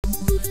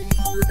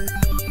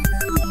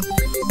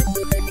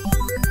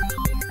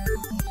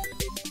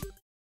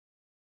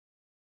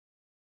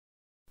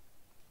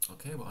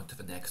Okay, we're on to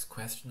the next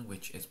question,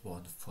 which is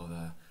one for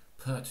a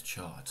PERT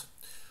chart.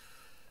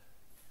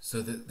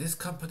 So this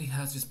company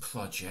has this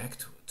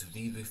project to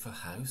re-roof a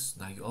house.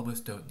 Now you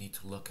almost don't need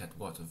to look at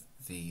what of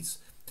these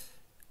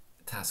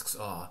tasks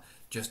are,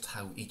 just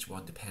how each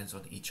one depends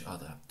on each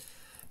other.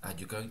 And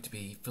you're going to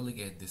be filling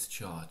in this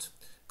chart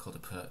called a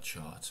PERT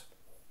chart.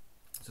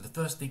 So the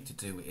first thing to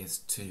do is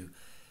to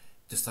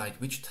decide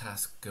which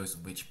task goes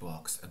in which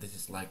box, and this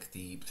is like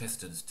the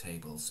precedence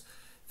tables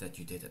that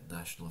you did at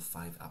National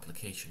 5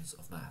 Applications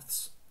of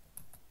Maths.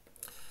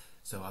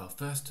 So our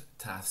first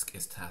task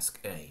is task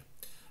A,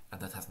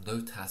 and that has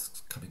no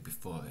tasks coming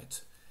before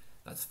it.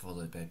 That's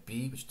followed by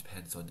B, which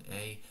depends on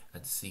A,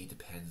 and C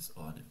depends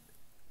on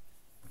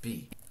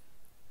B.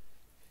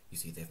 You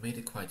see, they've made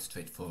it quite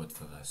straightforward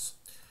for us.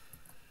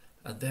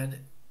 And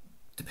then,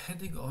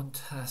 depending on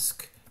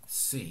task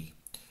C,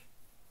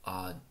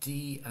 are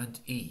D and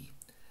E,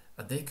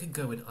 and they can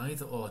go in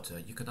either order.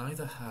 You can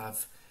either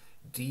have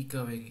D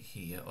going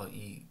here or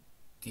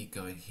D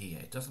going here.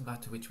 It doesn't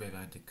matter which way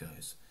around it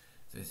goes.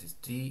 So this is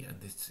D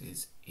and this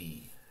is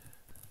E.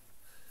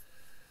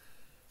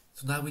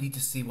 So now we need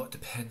to see what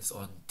depends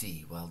on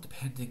D. Well,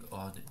 depending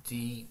on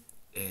D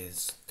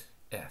is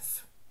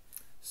F.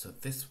 So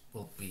this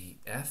will be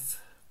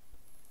F.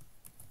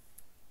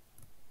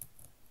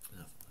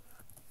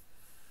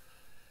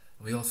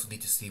 We also need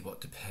to see what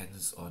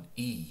depends on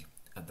E,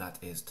 and that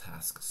is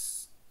task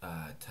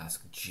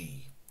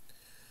G.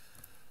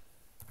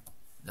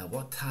 Now,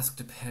 what task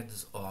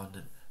depends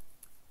on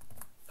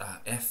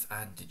F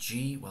and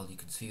G? Well, you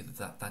can see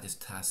that is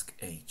task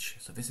H.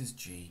 So this is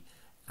G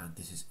and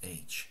this is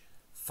H.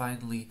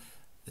 Finally,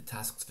 the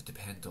tasks that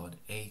depend on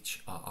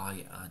H are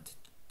I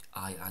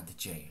and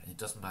J, and it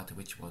doesn't matter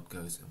which one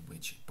goes in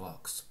which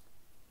box.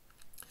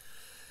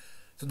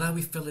 So now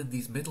we fill in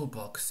these middle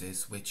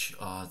boxes, which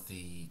are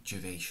the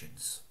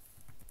durations.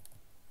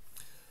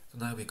 So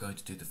now we're going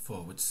to do the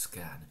forward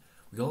scan.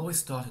 We always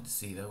start at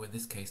 0. In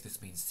this case, this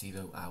means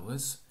 0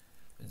 hours.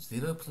 And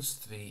 0 plus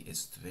 3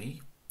 is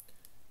 3.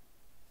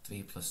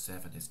 3 plus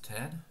 7 is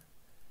 10.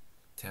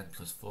 10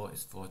 plus 4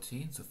 is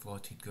 14. So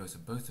 14 goes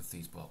in both of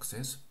these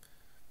boxes.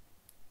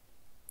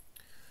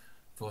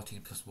 14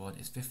 plus 1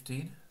 is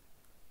 15.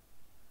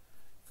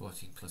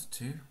 14 plus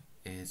 2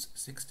 is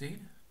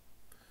 16.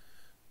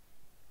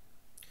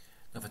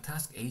 Now for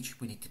task H,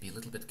 we need to be a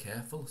little bit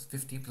careful.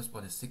 15 plus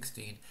 1 is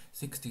 16,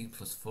 16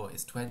 plus 4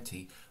 is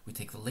 20. We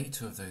take the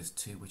later of those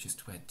two, which is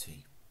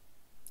 20.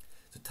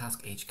 So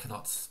task H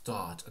cannot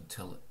start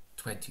until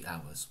 20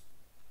 hours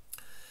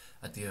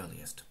at the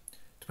earliest.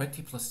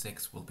 20 plus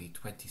 6 will be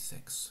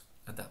 26,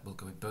 and that will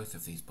go in both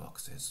of these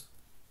boxes.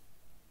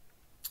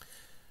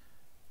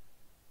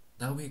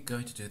 Now we're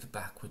going to do the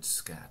backward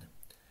scan.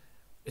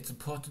 It's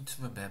important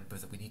to remember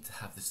that we need to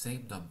have the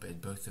same number in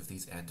both of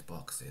these end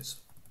boxes.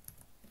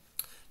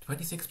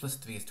 26 plus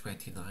 3 is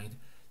 29,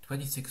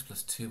 26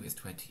 plus 2 is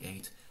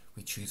 28,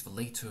 we choose the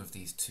later of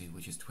these two,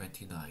 which is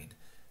 29,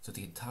 so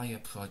the entire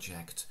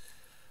project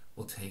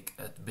will take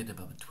at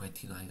minimum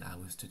 29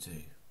 hours to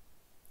do.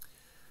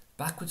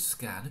 Backward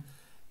scan,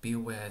 be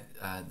aware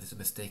there's a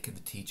mistake in the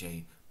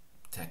TJ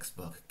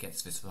textbook,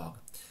 gets this wrong.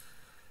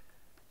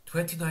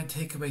 29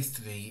 take away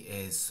 3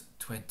 is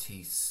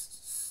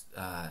 26,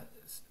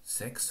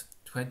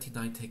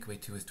 29 take away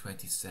 2 is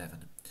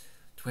 27.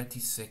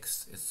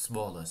 26 is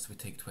smaller, so we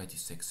take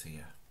 26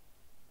 here.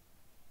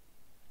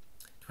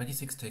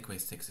 26 take away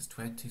 6 is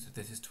 20, so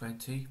this is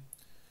 20.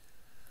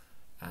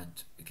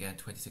 And again,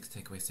 26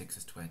 take away 6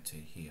 is 20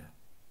 here.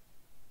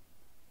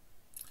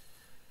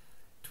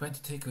 20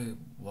 take away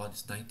 1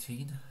 is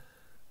 19.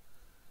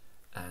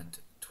 And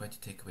 20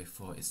 take away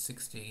 4 is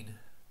 16.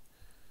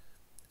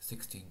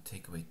 16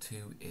 take away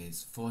 2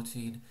 is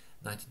 14.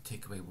 19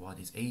 take away 1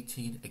 is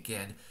 18.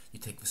 Again, you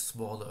take the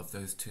smaller of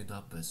those two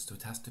numbers, so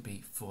it has to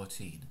be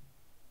 14.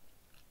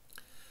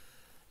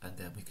 And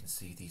then we can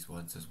see these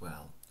ones as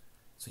well.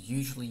 So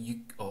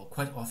usually, or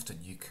quite often,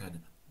 you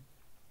can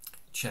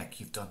check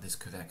you've done this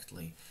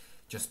correctly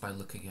just by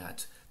looking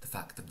at the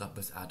fact that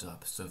numbers add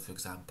up. So for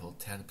example,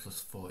 10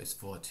 plus 4 is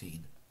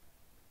 14.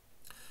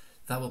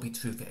 That will be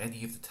true for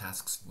any of the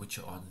tasks which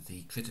are on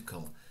the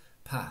critical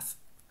path.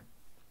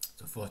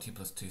 So 14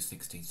 plus 2 is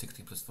 16,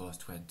 16 plus 4 is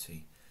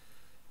 20,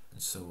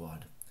 and so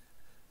on.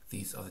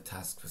 These are the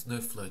tasks with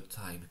no float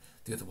time.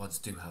 The other ones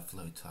do have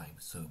float time.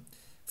 So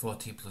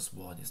 14 plus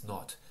 1 is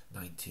not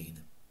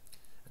 19,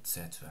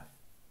 etc.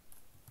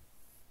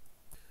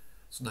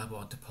 So now we're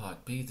on to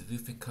part B. The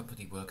roofing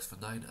company works for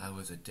 9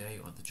 hours a day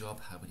on the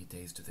job. How many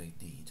days do they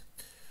need?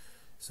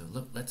 So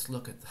let's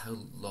look at how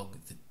long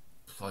the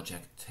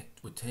project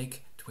would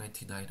take.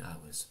 29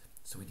 hours.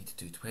 So we need to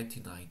do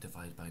 29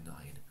 divided by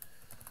 9.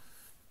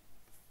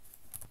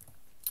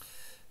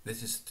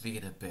 This is 3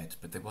 and a bit,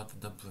 but they want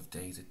the number of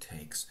days it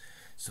takes,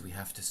 so we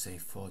have to say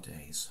 4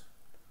 days.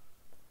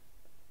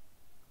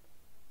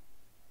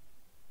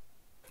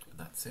 And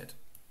that's it.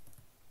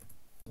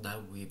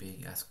 Now we're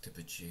being asked to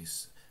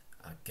produce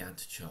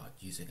Gantt chart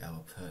using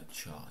our PERT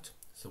chart.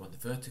 So on the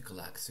vertical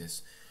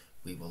axis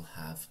we will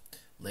have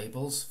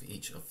labels for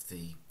each of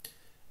the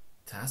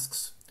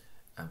tasks,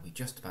 and we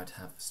just about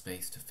have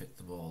space to fit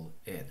them all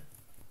in.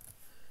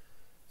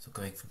 So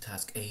going from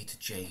task A to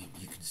J,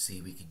 you can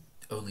see we can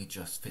only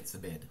just fit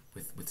them in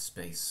with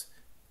space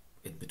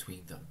in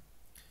between them.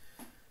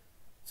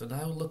 So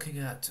now looking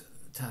at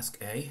task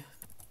A,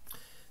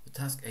 the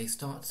task A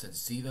starts at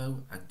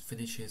 0 and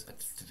finishes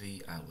at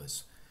 3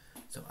 hours.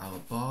 So our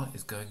bar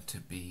is going to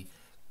be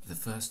the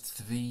first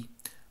 3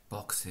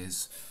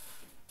 boxes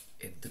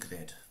in the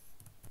grid.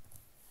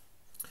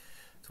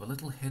 So a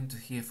little hint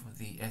here from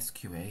the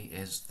SQA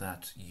is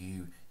that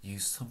you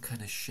use some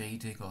kind of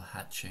shading or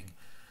hatching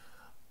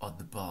on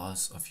the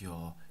bars of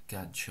your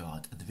Gantt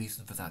chart, and the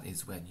reason for that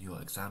is when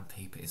your exam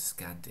paper is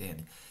scanned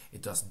in,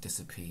 it doesn't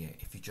disappear.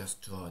 If you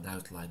just draw an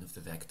outline of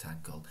the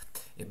rectangle,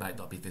 it might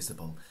not be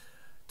visible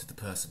to the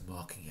person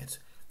marking it.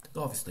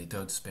 But obviously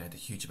don't spend a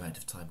huge amount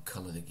of time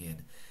colouring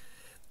in.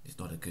 It's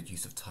not a good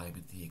use of time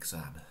in the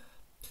exam.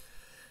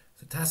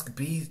 So task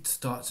B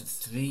starts at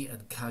 3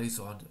 and carries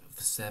on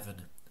for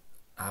 7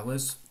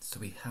 hours, so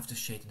we have to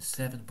shade in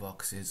 7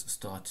 boxes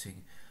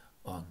starting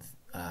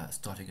at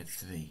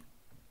 3.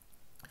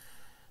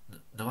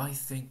 Now I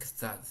think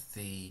that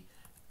the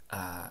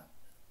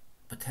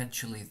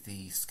potentially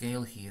the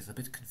scale here is a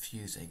bit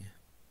confusing.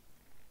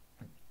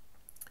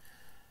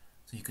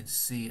 So you can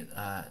see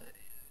that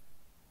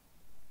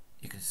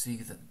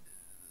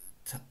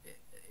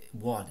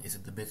 1 is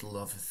in the middle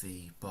of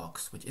the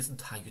box, which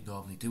isn't how you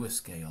normally do a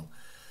scale.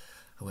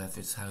 However,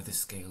 it's how this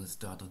scale is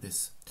done on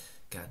this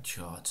Gantt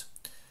chart.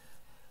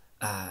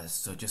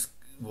 So just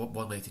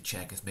one way to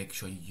check is make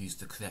sure you use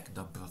the correct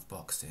number of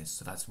boxes.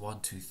 So that's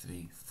 1, 2,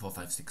 3, 4,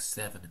 5, 6,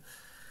 7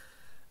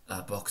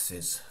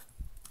 boxes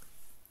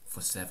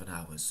for 7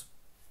 hours.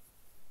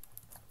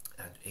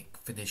 And it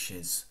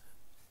finishes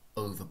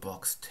over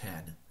box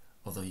 10,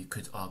 although you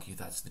could argue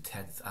that's the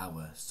 10th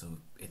hour, so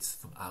it's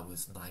from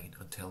hours 9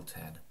 until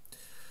 10.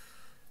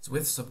 So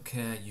with some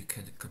care you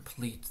can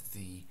complete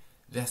the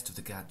rest of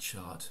the Gantt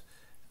chart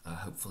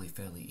hopefully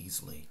fairly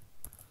easily.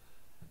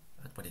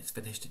 And when it's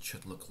finished it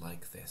should look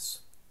like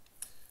this.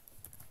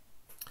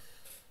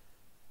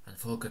 And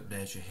for good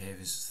measure, here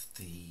is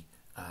the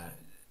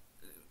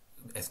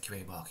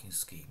SQA marking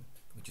scheme,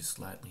 which is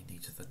slightly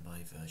neater than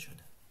my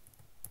version.